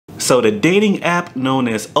So the dating app known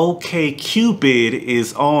as OkCupid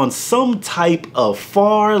is on some type of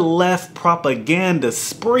far left propaganda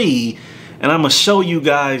spree, and I'm gonna show you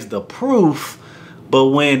guys the proof.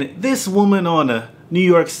 But when this woman on a New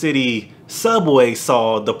York City subway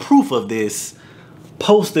saw the proof of this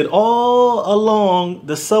posted all along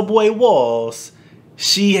the subway walls,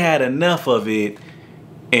 she had enough of it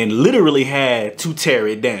and literally had to tear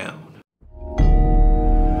it down.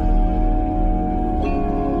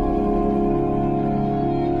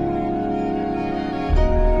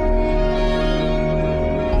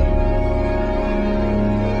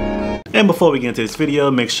 And before we get into this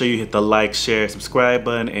video, make sure you hit the like, share, subscribe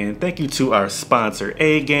button, and thank you to our sponsor,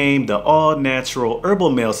 A-Game, the all-natural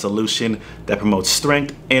herbal male solution that promotes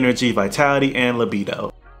strength, energy, vitality, and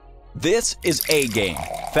libido. This is A-Game,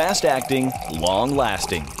 fast-acting,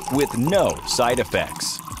 long-lasting, with no side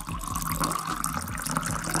effects.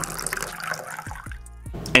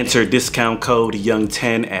 Enter discount code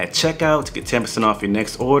YOUNG10 at checkout to get 10% off your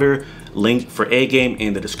next order. Link for A-Game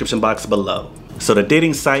in the description box below. So the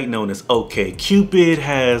dating site known as OkCupid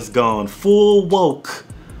has gone full woke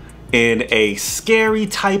in a scary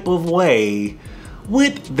type of way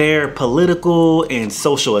with their political and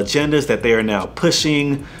social agendas that they are now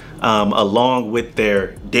pushing along with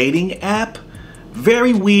their dating app.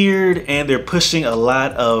 Very weird, and they're pushing a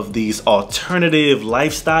lot of these alternative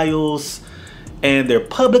lifestyles, and they're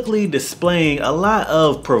publicly displaying a lot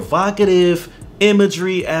of provocative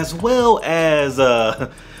imagery as well as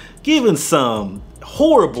giving some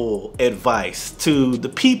horrible advice to the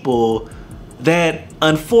people that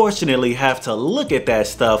unfortunately have to look at that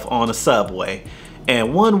stuff on a subway.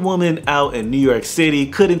 And one woman out in New York City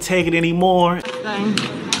couldn't take it anymore.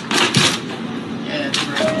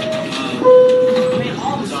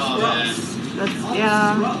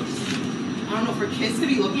 Yeah, I don't know, for kids to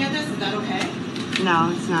be looking at this, is that okay?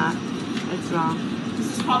 No, it's not. It's wrong.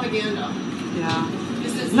 This is propaganda. Yeah.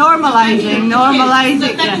 This is Normalizing. It's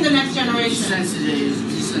affecting Yeah. the next generation.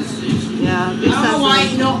 Yeah. I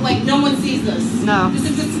don't know why no one sees this. No. This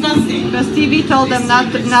is disgusting. Because TV told them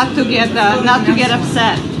not to get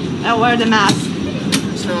upset and wear the mask.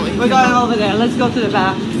 We're going over there. Let's go to the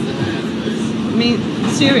back. I mean,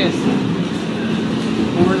 serious.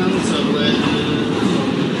 We're on the subway.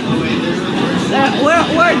 Oh wait, there's the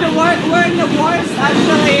worst. We're in the worst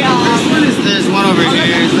actually. What is this one over here?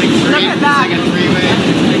 It's like Look at that. It's like a three-way.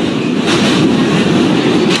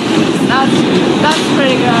 That's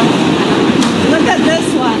pretty good. Look at this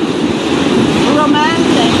one.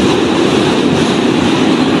 Romantic.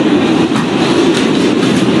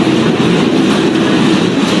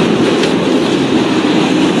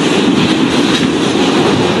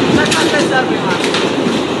 Look at this, everyone.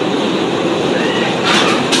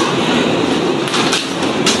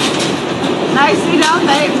 Nicely done,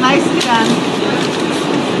 babe. Nicely done.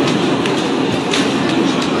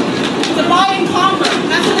 Divide and conquer.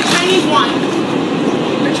 That's what the Chinese want.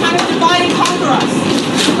 They're trying to divide and conquer us.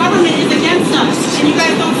 The government is against us, and you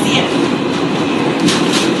guys don't see it.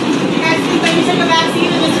 You guys think that you take a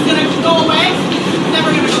vaccine and this is going to go away? It's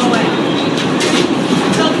never going to go away.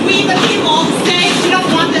 So we, the people, say we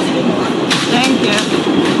don't want this anymore. Thank you.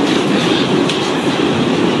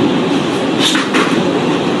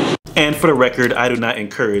 And for the record, I do not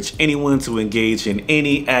encourage anyone to engage in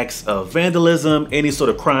any acts of vandalism, any sort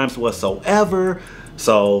of crimes whatsoever.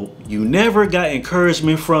 So you never got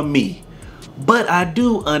encouragement from me. But I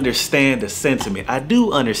do understand the sentiment. I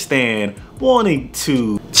do understand wanting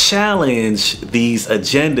to challenge these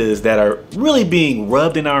agendas that are really being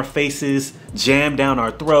rubbed in our faces, jammed down our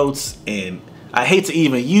throats, and I hate to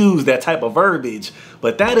even use that type of verbiage,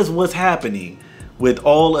 but that is what's happening with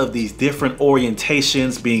all of these different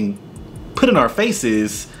orientations being put in our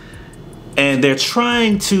faces, and they're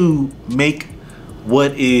trying to make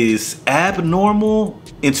what is abnormal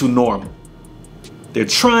into normal. They're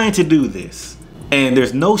trying to do this, and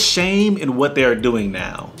there's no shame in what they're doing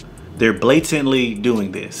now. They're blatantly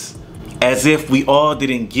doing this as if we all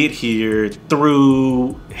didn't get here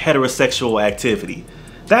through heterosexual activity.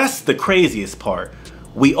 That's the craziest part.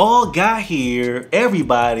 We all got here,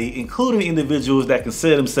 everybody, including individuals that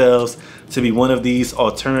consider themselves to be one of these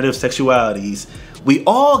alternative sexualities. We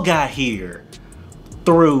all got here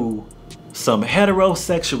through some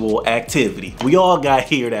heterosexual activity. We all got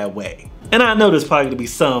here that way. And I know there's probably gonna be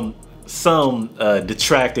some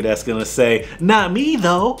detractor that's gonna say, not me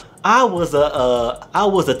though. I was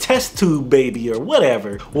a test tube baby or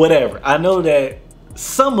whatever. I know that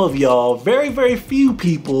some of y'all, very few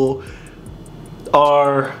people,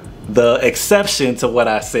 are the exception to what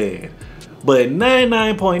I said. But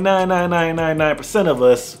 99.99999% of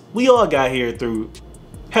us, we all got here through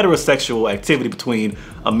heterosexual activity between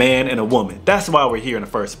a man and a woman. That's why we're here in the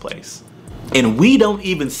first place. And we don't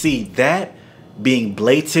even see that being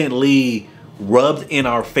blatantly rubbed in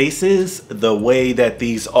our faces the way that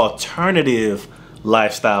these alternative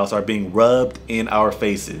lifestyles are being rubbed in our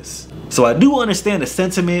faces. So I do understand the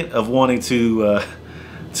sentiment of wanting to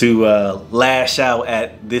lash out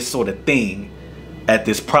at this sort of thing, at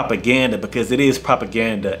this propaganda, because it is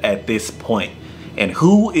propaganda at this point. And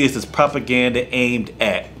who is this propaganda aimed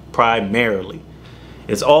at primarily?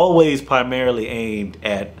 It's always primarily aimed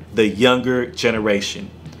at the younger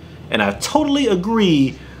generation. And I totally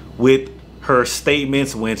agree with her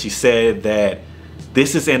statements when she said that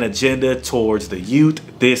this is an agenda towards the youth.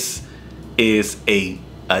 This is a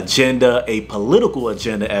agenda, a political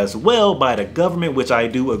agenda as well by the government, which I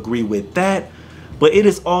do agree with that. But it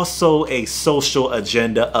is also a social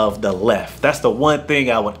agenda of the left. That's the one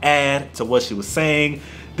thing I would add to what she was saying.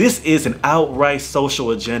 This is an outright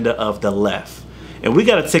social agenda of the left. And we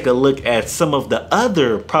got to take a look at some of the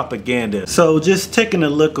other propaganda. So just taking a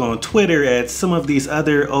look on Twitter at some of these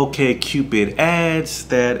other OkCupid ads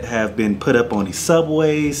that have been put up on these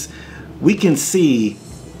subways, we can see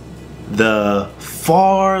the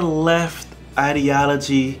far left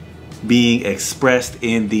ideology being expressed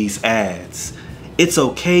in these ads. It's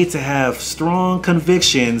okay to have strong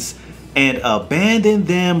convictions and abandon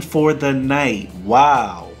them for the night.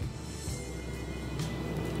 Wow.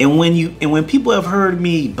 And when people have heard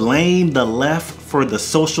me blame the left for the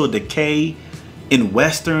social decay in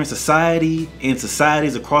Western society, in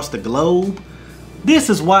societies across the globe, this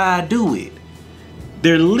is why I do it.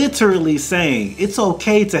 They're literally saying it's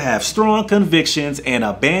okay to have strong convictions and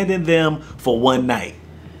abandon them for one night.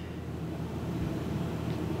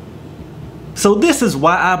 So this is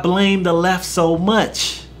why I blame the left so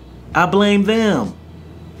much. I blame them.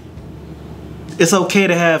 It's okay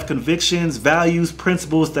to have convictions, values,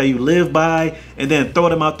 principles that you live by, and then throw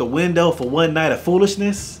them out the window for one night of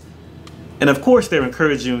foolishness. And of course, they're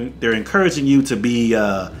encouraging you to be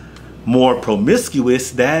more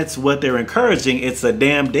promiscuous. That's what they're encouraging. It's a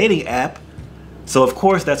damn dating app, so of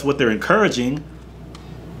course that's what they're encouraging.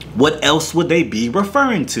 What else would they be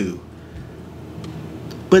referring to?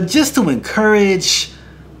 But just to encourage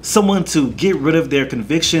someone to get rid of their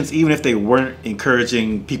convictions, even if they weren't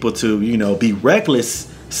encouraging people to, you know, be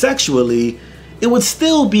reckless sexually, it would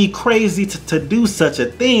still be crazy to do such a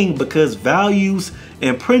thing, because values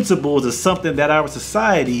and principles is something that our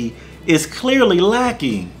society is clearly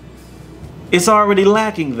lacking. It's already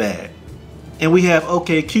lacking that. And we have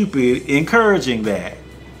OkCupid encouraging that,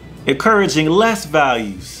 encouraging less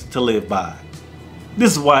values to live by.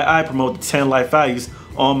 This is why I promote the 10 life values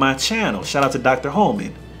on my channel. Shout out to Dr.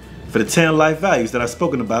 Holman for the 10 life values that I've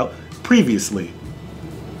spoken about previously.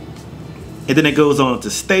 And then it goes on to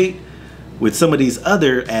state with some of these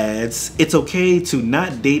other ads, it's okay to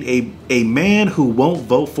not date a man who won't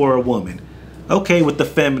vote for a woman. Okay, with the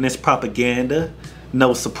feminist propaganda,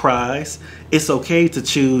 no surprise. It's okay to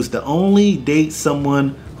choose to only date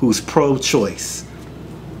someone who's pro-choice.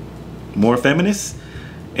 More feminist.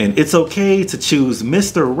 And it's okay to choose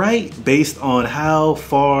Mr. Right based on how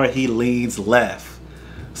far he leans left.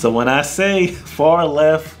 So when I say far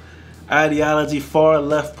left ideology, far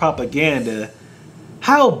left propaganda,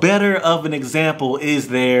 how better of an example is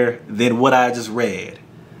there than what I just read?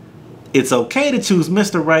 It's okay to choose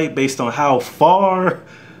Mr. Right based on how far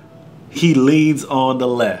he leans on the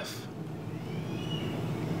left.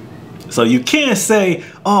 So you can't say,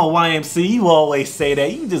 oh, YMC, you always say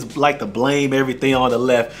that. You just like to blame everything on the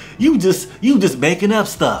left. You just making up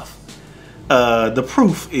stuff. The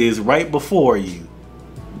proof is right before you.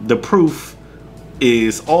 The proof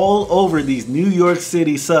is all over these New York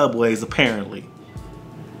City subways, apparently.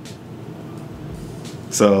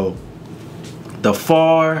 So the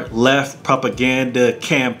far left propaganda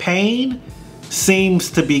campaign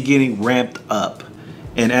seems to be getting ramped up.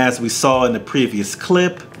 And as we saw in the previous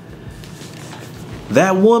clip,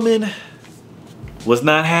 that woman was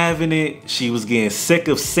not having it. She was getting sick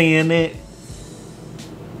of seeing it.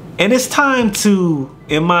 And it's time to,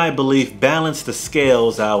 in my belief, balance the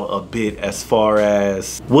scales out a bit as far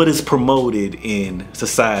as what is promoted in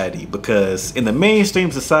society. Because in the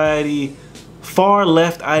mainstream society, far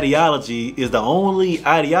left ideology is the only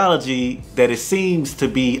ideology that it seems to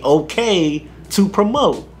be okay to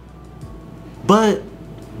promote. But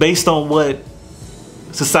based on what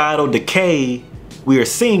societal decay we are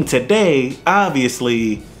seeing today,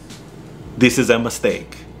 obviously this is a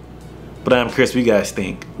mistake. But I'm curious what you guys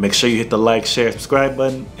think. Make sure you hit the like, share, subscribe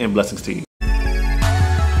button, and blessings to you.